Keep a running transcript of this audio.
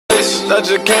bitch that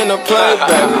just came to play,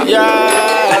 baby.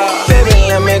 Yeah. Baby,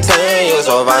 let me tell you, you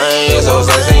so fine, you so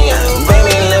sexy.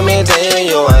 Baby, let me tell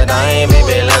you, you a dime.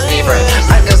 Baby, let's be friends.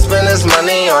 I can spend this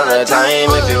money on the time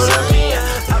if you let me.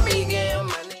 I'll be getting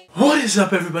money. What is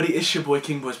up, everybody? It's your boy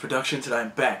King Boys Productions, and I'm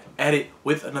back at it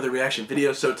with another reaction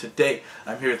video. So today,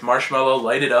 I'm here with Marshmello,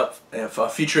 Light It Up,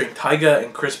 featuring Tyga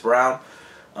and Chris Brown.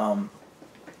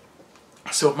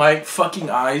 So my fucking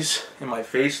eyes and my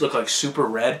face look like super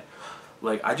red.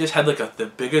 Like, I just had like the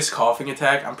biggest coughing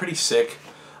attack. I'm pretty sick.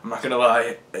 I'm not gonna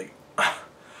lie.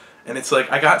 And it's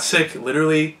like, I got sick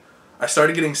literally, I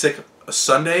started getting sick a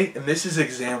Sunday, and this is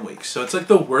exam week. So it's like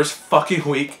the worst fucking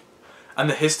week in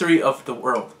the history of the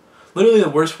world. Literally the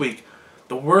worst week.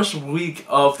 The worst week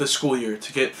of the school year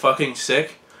to get fucking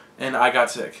sick, and I got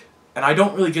sick. And I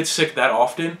don't really get sick that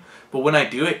often, but when I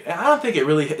do it, I don't think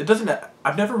it doesn't,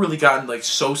 I've never really gotten like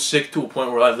so sick to a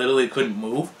point where I literally couldn't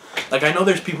move. Like, I know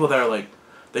there's people that are like,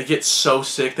 they get so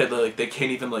sick that they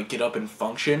can't even like get up and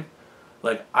function.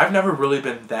 Like, I've never really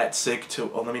been that sick to,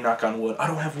 oh, let me knock on wood. I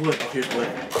don't have wood. Oh, here's wood.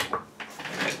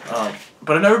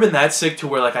 But I've never been that sick to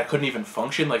where like I couldn't even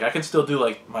function. Like, I can still do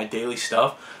like my daily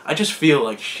stuff. I just feel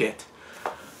like shit.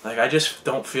 Like, I just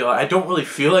don't feel, I don't really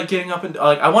feel like getting up and,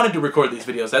 like, I wanted to record these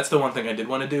videos. That's the one thing I did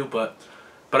want to do, but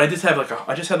I just have like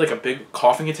I just had like a big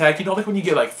coughing attack. You know, like when you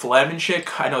get like phlegm and shit.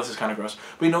 I know this is kind of gross,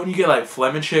 but you know when you get like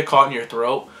phlegm and shit caught in your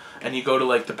throat, and you go to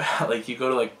like you go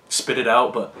to like spit it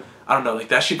out, but I don't know, like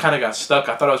that shit kind of got stuck.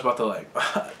 I thought I was about to like,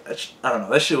 I don't know,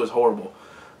 that shit was horrible.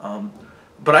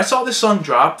 But I saw this song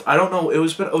dropped. I don't know, it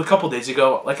was been a couple days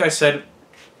ago. Like I said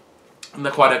in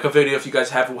the Quadeca video, if you guys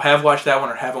have watched that one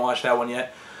or haven't watched that one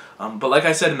yet, but like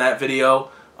I said in that video,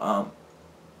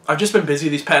 I've just been busy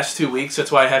these past 2 weeks.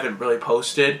 That's why I haven't really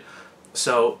posted.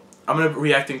 So I'm gonna be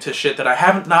reacting to shit that I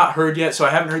haven't not heard yet. So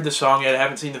I haven't heard the song yet. I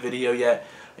haven't seen the video yet,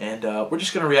 and we're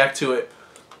just gonna react to it.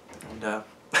 And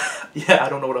yeah, I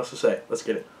don't know what else to say. Let's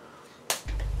get it.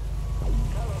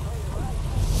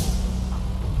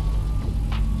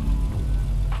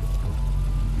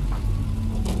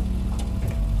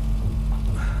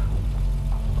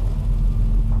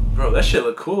 Bro, that shit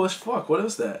look cool as fuck. What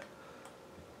is that?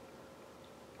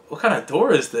 What kind of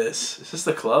door is this? Is this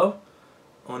the club?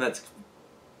 Oh, and that's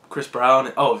Chris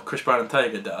Brown. Oh, Chris Brown and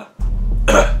Tyga, duh.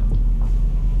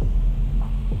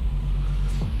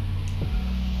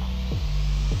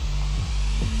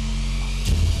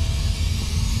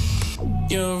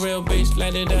 You're a real bitch,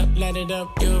 light it up, light it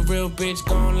up. You're a real bitch,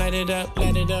 gon' light it up,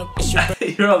 light it up. It's your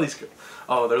You hear all these?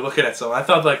 Oh, they're looking at something. I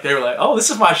thought like they were like, oh, this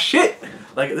is my shit.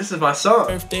 Like, this is my song.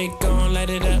 birthday, gon' light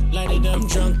it up, light it up. I'm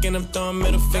drunk and I'm throwing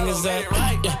middle fingers up.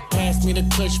 Yeah, pass me the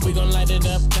clutch, we gon' light it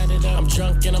up, light it up. I'm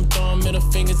drunk and I'm throwing middle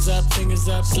fingers up, fingers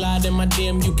up. Slide in my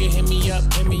DM, you can hit me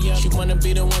up, hit me up. She wanna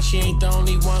be the one, she ain't the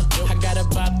only one. I got a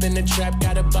bop in the trap,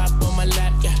 got a bop on my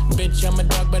lap. Yeah, bitch, I'm a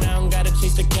dog, but I don't gotta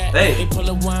chase the cat. Hey. They pull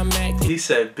a wine Mac. He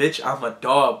said, bitch, I'm a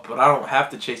dog, but I don't have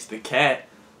to chase the cat.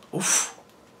 Oof.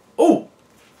 Ooh.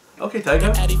 Okay,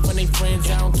 Tyga. Addy for they friends,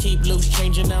 I don't keep loose,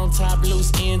 changing on top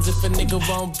loose ends. If a nigga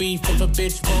won't beef, if a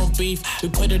bitch won't beef, we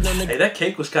put it on the. Hey, that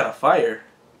cake was kind of fire.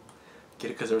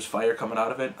 Get it? Because there was fire coming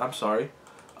out of it. I'm sorry.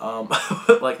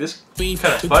 Like this kind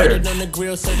of fire. Put it on the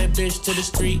grill, so that bitch to the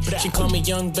street. She call me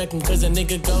Young Beckham, cause a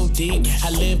nigga go deep. I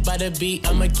live by the beat,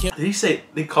 I'm a kill. Did he say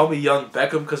they call me Young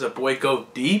Beckham because a boy go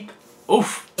deep?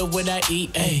 Oof. What I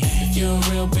eat, ayy. If you're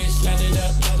a real bitch, light it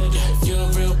up, light it up. If you're a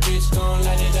real bitch, gon'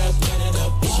 light it up, light it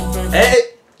up. It's your birthday. Hey,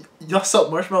 y'all saw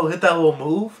Marshmello hit that little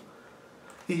move?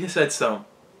 He just said so.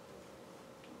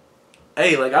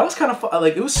 Hey, like I was kind of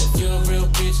like it was. If you're a real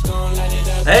bitch, gon' light it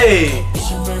up. Hey.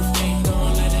 It's your birthday,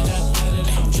 gon' light it up, light it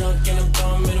up. I'm drunk and I'm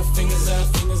throwing middle fingers up,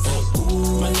 fingers up.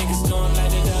 My niggas gon'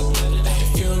 light it up, light it up.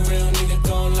 If you're a real nigga,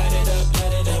 gon' light it up,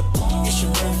 light it up. It's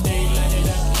your birthday, light it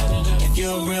up, light it up. If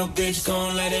you're a real bitch,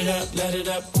 gon' light it up, light it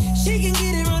up. She can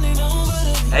get it running over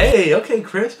the. Hey, okay,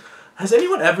 Chris. Has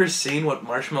anyone ever seen what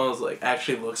Marshmello's like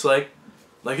actually looks like?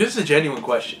 Like, this is a genuine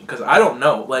question because I don't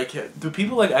know. Like, do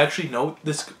people like actually know what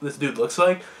this dude looks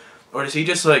like, or does he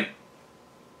just like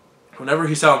whenever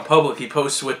he's out in public he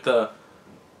posts with the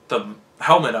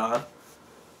helmet on,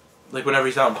 like whenever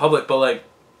he's out in public, but like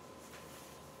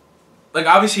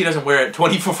obviously he doesn't wear it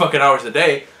 24 fucking hours a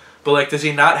day, but like does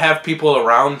he not have people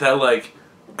around that like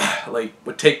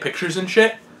would take pictures and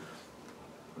shit?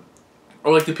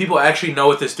 Or like do people actually know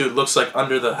what this dude looks like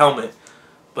under the helmet,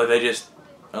 but they just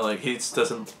like he just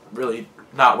doesn't really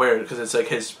not wear it because it's like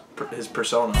his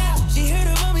persona. She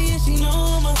heard about me and she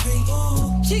know my freak.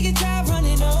 She get tired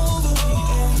running over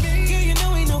me. Girl, you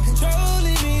know ain't no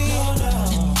controlling me.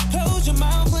 Close your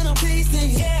mouth when I'm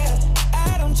tasting. Yeah,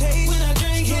 I don't chase when I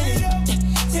drink it.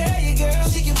 Tell your girl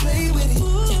she can play with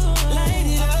it.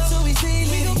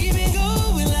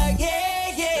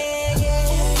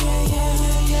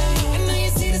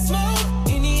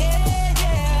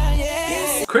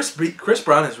 Chris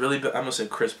Brown has really been, I'm gonna say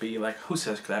Chris B, like who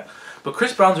says that? But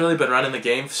Chris Brown's really been running the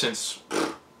game since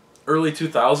early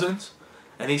 2000s,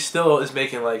 and he still is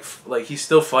making like he's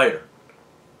still fire.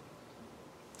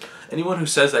 Anyone who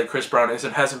says that Chris Brown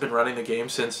hasn't been running the game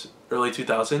since early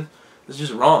 2000 is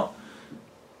just wrong.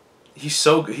 He's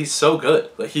so good.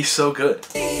 Like he's so good.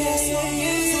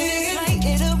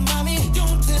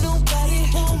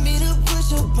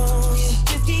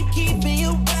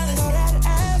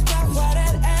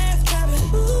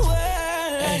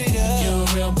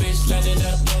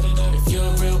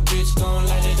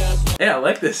 Hey, I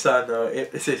like this song though.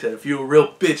 It says, if you a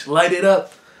real bitch, light it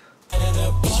up.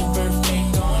 It's your birthday,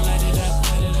 gon' light it up.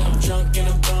 I'm drunk and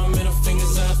I'm throwing middle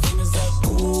fingers up.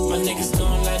 My niggas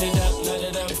gon' light it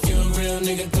up. If you a real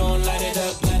nigga, gon' light it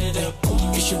up.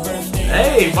 It's your birthday.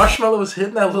 Hey, Marshmello was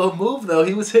hitting that little move though.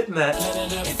 He was hitting that.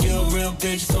 If you a real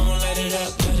bitch, gon' light it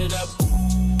up.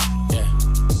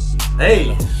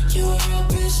 Hey. You a real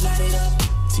bitch, light it up.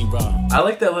 T-Raw. I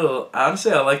like that little.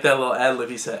 Honestly, I like that little ad lib.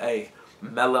 He said, "Hey,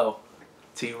 mellow,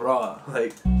 T-Raw."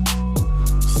 Like.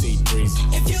 C3.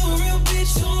 If you a real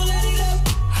bitch, gon' light it up.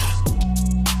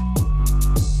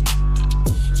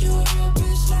 You a real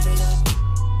bitch, light it up.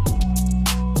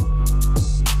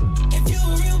 If you a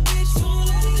real bitch, gon'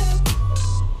 light it up.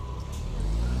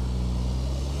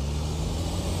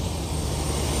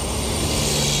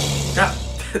 God,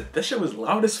 that shit was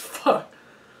loud as fuck.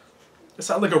 It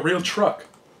sounded like a real truck.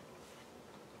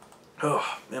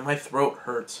 Oh man, my throat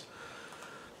hurts.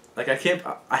 Like I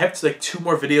have to like 2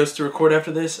 more videos to record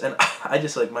after this, and I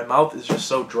just like my mouth is just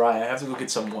so dry. I have to go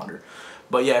get some water.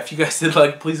 But yeah, if you guys did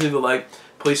like, please leave a like,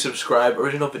 please subscribe.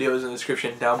 Original video is in the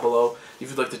description down below if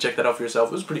you'd like to check that out for yourself.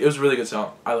 It was a really good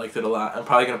song. I liked it a lot. I'm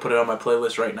probably gonna put it on my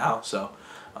playlist right now. So,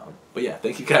 but yeah,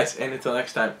 thank you guys, and until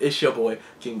next time, it's your boy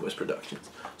King Boys Productions.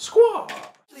 Squad.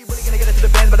 Really gonna get into the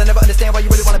band, but I never understand why you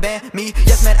really wanna ban me.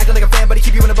 Yes man, acting like a fan, but he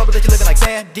keep you in a bubble that you're living like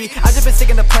Sandy. I just been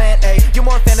sticking to plan A, you're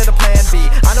more a fan of the plan B.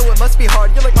 I know it must be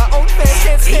hard, you're like my own fan,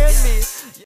 can't stand me.